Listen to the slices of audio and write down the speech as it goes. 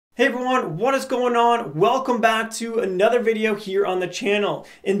Hey everyone, what is going on? Welcome back to another video here on the channel.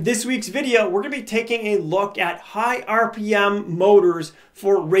 In this week's video, we're going to be taking a look at high RPM motors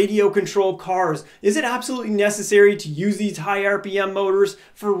for radio controlled cars. Is it absolutely necessary to use these high RPM motors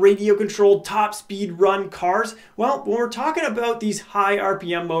for radio controlled top speed run cars? Well, when we're talking about these high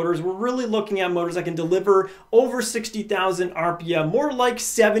RPM motors, we're really looking at motors that can deliver over 60,000 RPM, more like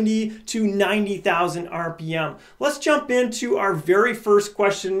 70 to 90,000 RPM. Let's jump into our very first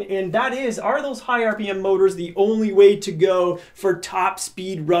question, and that is, are those high RPM motors the only way to go for top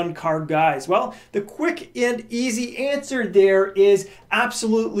speed run car guys? Well, the quick and easy answer there is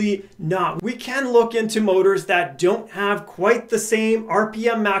absolutely not. We can look into motors that don't have quite the same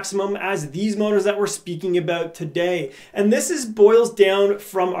RPM maximum as these motors that we're speaking about today. And this boils down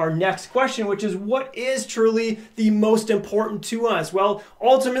from our next question, which is, what is truly the most important to us? Well,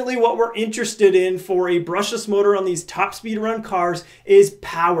 ultimately what we're interested in for a brushless motor on these top speed run cars is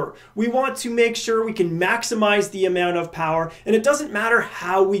power. We want to make sure we can maximize the amount of power, and it doesn't matter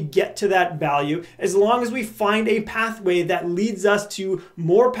how we get to that value, as long as we find a pathway that leads us to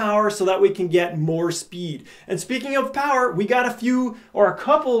more power so that we can get more speed. And speaking of power, we got a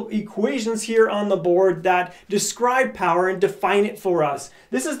couple equations here on the board that describe power and define it for us.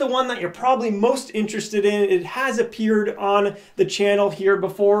 This is the one that you're probably most interested in. It has appeared on the channel here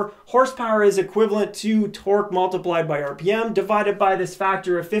before. Horsepower is equivalent to torque multiplied by RPM divided by this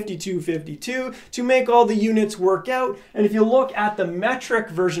factor of 5252 to make all the units work out. And if you look at the metric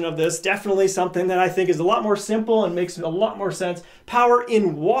version of this, definitely something that I think is a lot more simple and makes a lot more sense. Power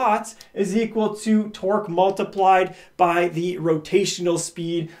in watts is equal to torque multiplied by the rotational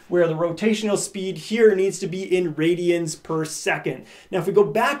speed, where the rotational speed here needs to be in radians per second. Now, if we go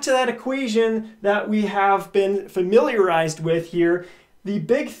back to that equation that we have been familiarized with here, the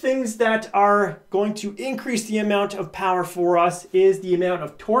big things that are going to increase the amount of power for us is the amount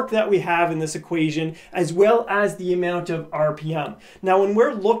of torque that we have in this equation, as well as the amount of RPM. Now, when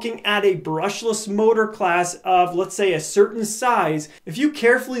we're looking at a brushless motor class of, let's say, a certain size, if you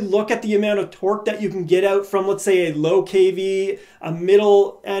carefully look at the amount of torque that you can get out from, let's say, a low kV, a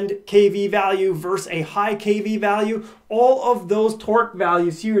middle end kV value versus a high kV value, all of those torque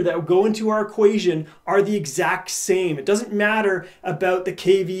values here that go into our equation are the exact same. It doesn't matter about the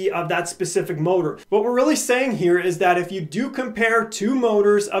kV of that specific motor. What we're really saying here is that if you do compare two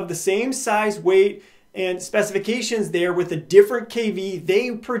motors of the same size, weight, and specifications there with a different kV,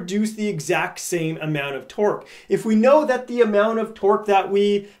 they produce the exact same amount of torque. If we know that the amount of torque that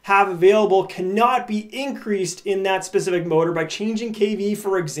we have available cannot be increased in that specific motor by changing kV,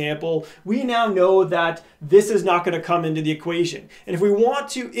 for example, we now know that this is not going to come into the equation. And if we want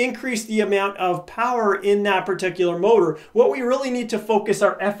to increase the amount of power in that particular motor, what we really need to focus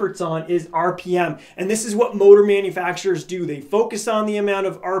our efforts on is RPM. And this is what motor manufacturers do. They focus on the amount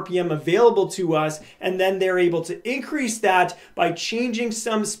of RPM available to us, and then they're able to increase that by changing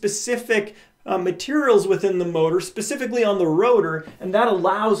some specific materials within the motor, specifically on the rotor, and that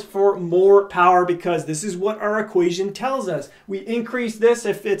allows for more power, because this is what our equation tells us. We increase this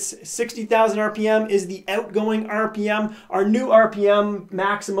if it's 60,000 RPM is the outgoing RPM. Our new RPM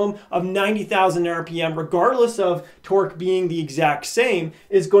maximum of 90,000 RPM, regardless of torque being the exact same,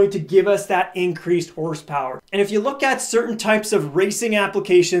 is going to give us that increased horsepower. And if you look at certain types of racing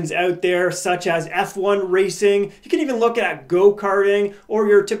applications out there, such as F1 racing, you can even look at go-karting or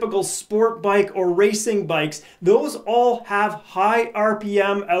your typical sport bike or racing bikes, those all have high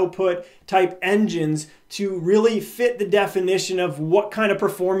RPM output type engines to really fit the definition of what kind of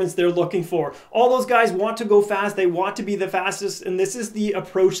performance they're looking for. All those guys want to go fast, they want to be the fastest, and this is the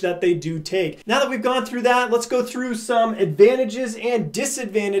approach that they do take. Now that we've gone through that, let's go through some advantages and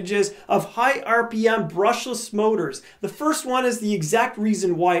disadvantages of high RPM brushless motors. The first one is the exact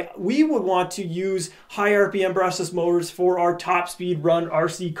reason why we would want to use high RPM brushless motors for our top speed run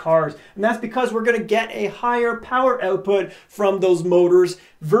RC cars, and that's because we're going to get a higher power output from those motors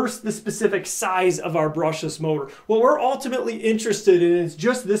versus the specific size of our brushless motor. What we're ultimately interested in is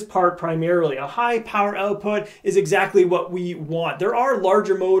just this part primarily. A high power output is exactly what we want. There are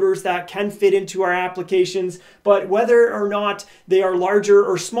larger motors that can fit into our applications, but whether or not they are larger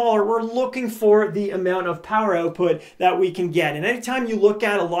or smaller, we're looking for the amount of power output that we can get. And anytime you look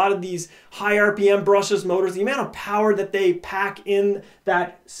at a lot of these high RPM brushless motors, the amount of power that they pack in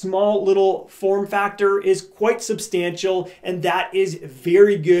that small little form factor is quite substantial, and that is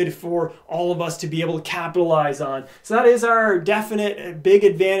very good for all of us to be able to capitalize on. So that is our definite big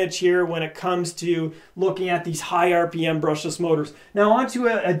advantage here when it comes to looking at these high RPM brushless motors. Now on to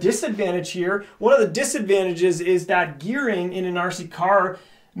a disadvantage here. One of the disadvantages is that gearing in an RC car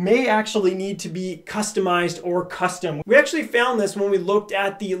may actually need to be customized or custom. We actually found this when we looked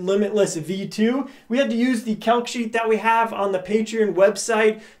at the Limitless V2. We had to use the calc sheet that we have on the Patreon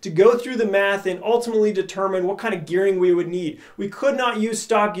website to go through the math and ultimately determine what kind of gearing we would need. We could not use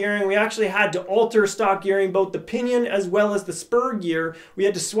stock gearing. We actually had to alter stock gearing, both the pinion as well as the spur gear. We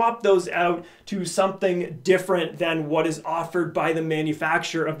had to swap those out to something different than what is offered by the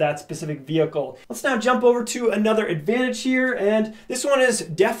manufacturer of that specific vehicle. Let's now jump over to another advantage here, and this one is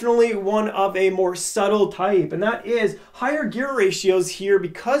definitely one of a more subtle type, and that is higher gear ratios here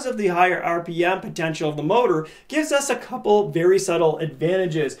because of the higher RPM potential of the motor gives us a couple very subtle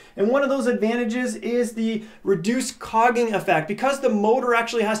advantages. And one of those advantages is the reduced cogging effect. Because the motor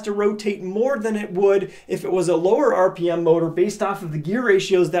actually has to rotate more than it would if it was a lower RPM motor based off of the gear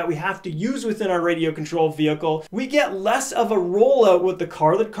ratios that we have to use within our radio controlled vehicle, we get less of a rollout with the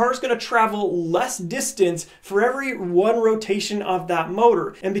car. The car is going to travel less distance for every one rotation of that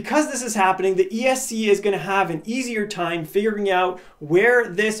motor. And because this is happening, the ESC is going to have an easier time figuring out where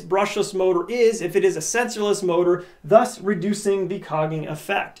this brushless motor is if it is a sensorless motor, thus reducing the cogging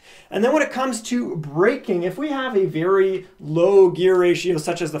effect. And then when it comes to braking, if we have a very low gear ratio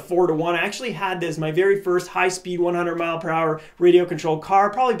such as the 4:1, I actually had this, my very first high-speed 100-mile-per-hour radio controlled car,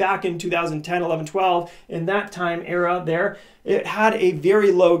 probably back in 2010, 11, 12, in that time era there. It had a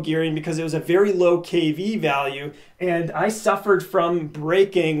very low gearing because it was a very low KV value, and I suffered from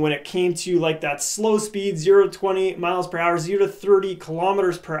braking when it came to like that slow speed, 0 to 20 miles per hour, 0 to 30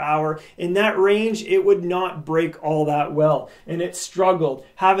 kilometers per hour. In that range, it would not brake all that well, and it struggled.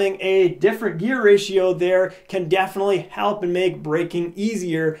 Having a different gear ratio there can definitely help and make braking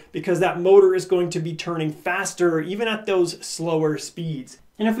easier because that motor is going to be turning faster even at those slower speeds.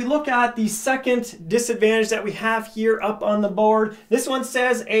 And if we look at the second disadvantage that we have here up on the board, this one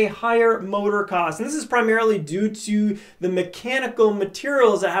says a higher motor cost. And this is primarily due to the mechanical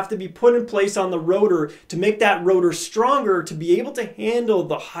materials that have to be put in place on the rotor to make that rotor stronger to be able to handle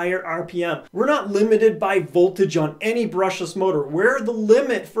the higher RPM. We're not limited by voltage on any brushless motor. Where the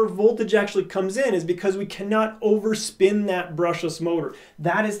limit for voltage actually comes in is because we cannot overspin that brushless motor.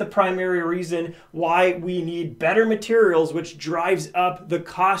 That is the primary reason why we need better materials, which drives up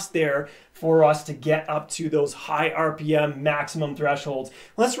the cost there for us to get up to those high RPM maximum thresholds.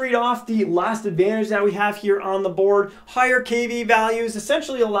 Let's read off the last advantage that we have here on the board. Higher KV values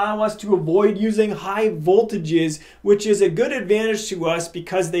essentially allow us to avoid using high voltages, which is a good advantage to us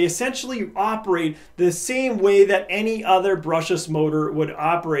because they essentially operate the same way that any other brushless motor would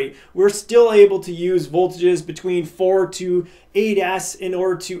operate. We're still able to use voltages between 4 to 8S in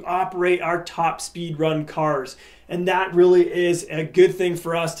order to operate our top speed run cars. And that really is a good thing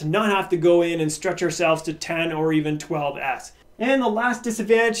for us to not have to go in and stretch ourselves to 10 or even 12S. And the last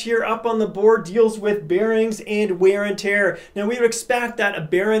disadvantage here up on the board deals with bearings and wear and tear. Now we would expect that a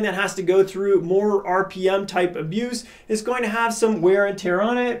bearing that has to go through more RPM type abuse is going to have some wear and tear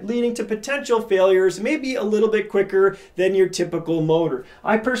on it, leading to potential failures maybe a little bit quicker than your typical motor.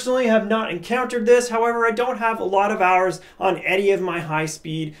 I personally have not encountered this. However, I don't have a lot of hours on any of my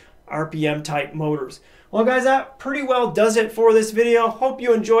high-speed RPM type motors. Well guys, that pretty well does it for this video. Hope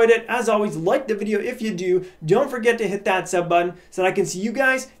you enjoyed it. As always, like the video if you do. Don't forget to hit that sub button so that I can see you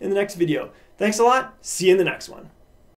guys in the next video. Thanks a lot. See you in the next one.